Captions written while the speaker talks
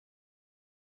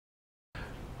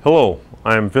Hello,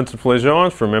 I am Vincent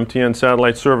Flejean from MTN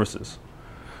Satellite Services.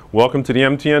 Welcome to the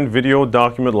MTN Video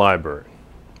Document Library.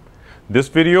 This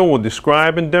video will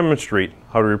describe and demonstrate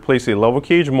how to replace a level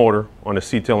cage motor on a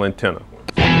SeaTel antenna.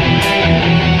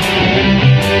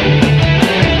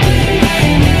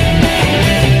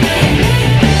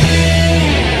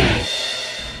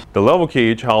 The level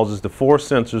cage houses the 4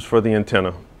 sensors for the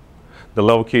antenna. The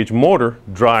level cage motor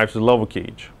drives the level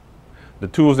cage. The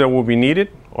tools that will be needed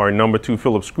are a number 2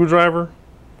 Phillips screwdriver,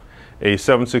 a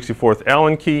 7/64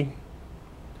 Allen key,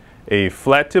 a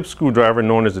flat tip screwdriver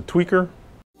known as a tweaker.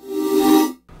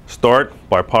 Start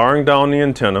by powering down the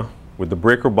antenna with the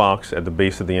breaker box at the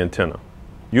base of the antenna.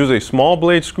 Use a small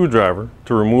blade screwdriver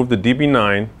to remove the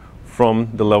DB9 from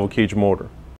the level cage motor.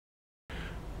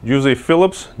 Use a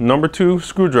Phillips number 2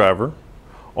 screwdriver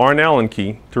or an Allen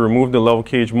key to remove the level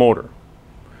cage motor.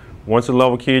 Once the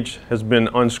level cage has been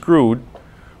unscrewed,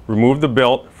 remove the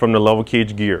belt from the level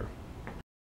cage gear.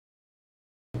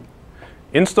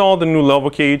 Install the new level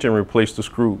cage and replace the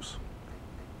screws.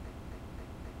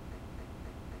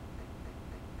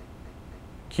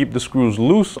 Keep the screws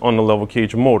loose on the level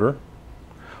cage motor.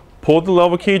 Pull the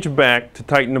level cage back to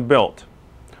tighten the belt.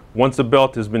 Once the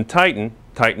belt has been tightened,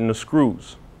 tighten the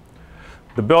screws.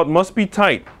 The belt must be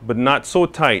tight, but not so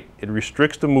tight it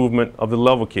restricts the movement of the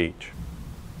level cage.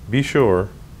 Be sure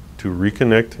to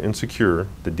reconnect and secure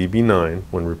the DB9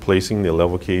 when replacing the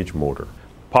level cage motor.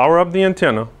 Power up the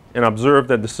antenna and observe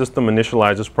that the system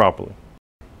initializes properly.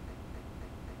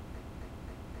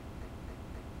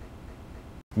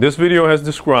 This video has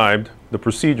described the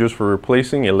procedures for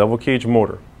replacing a level cage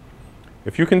motor.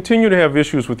 If you continue to have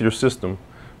issues with your system,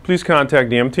 please contact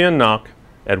the MTN NOC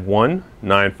at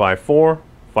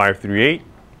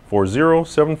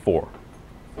 1-954-538-4074.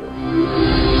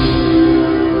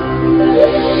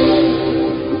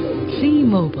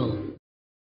 T-Mobile.